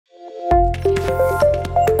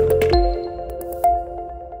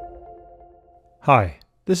Hi,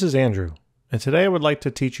 this is Andrew, and today I would like to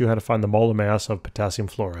teach you how to find the molar mass of potassium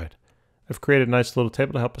fluoride. I've created a nice little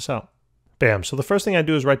table to help us out. Bam, so the first thing I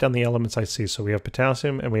do is write down the elements I see. So we have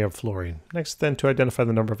potassium and we have fluorine. Next then, to identify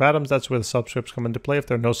the number of atoms, that's where the subscripts come into play. If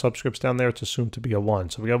there are no subscripts down there, it's assumed to be a 1.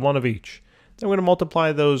 So we have 1 of each. Then we're going to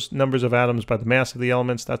multiply those numbers of atoms by the mass of the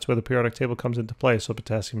elements. That's where the periodic table comes into play. So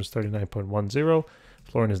potassium is 39.10,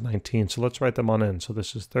 fluorine is 19. So let's write them on in. So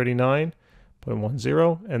this is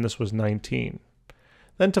 39.10 and this was 19.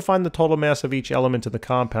 Then to find the total mass of each element in the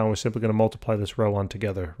compound, we're simply going to multiply this row on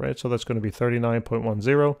together, right? So that's going to be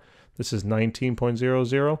 39.10. This is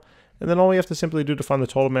 19.00. And then all we have to simply do to find the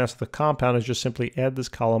total mass of the compound is just simply add this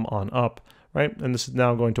column on up, right? And this is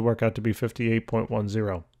now going to work out to be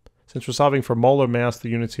 58.10. Since we're solving for molar mass, the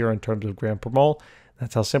units here are in terms of gram per mole.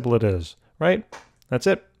 That's how simple it is, right? That's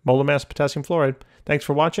it. Molar mass potassium fluoride. Thanks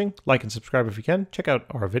for watching. Like and subscribe if you can. Check out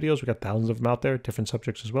our videos. We've got thousands of them out there, different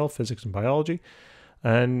subjects as well, physics and biology,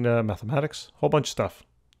 and mathematics, whole bunch of stuff.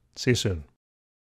 See you soon.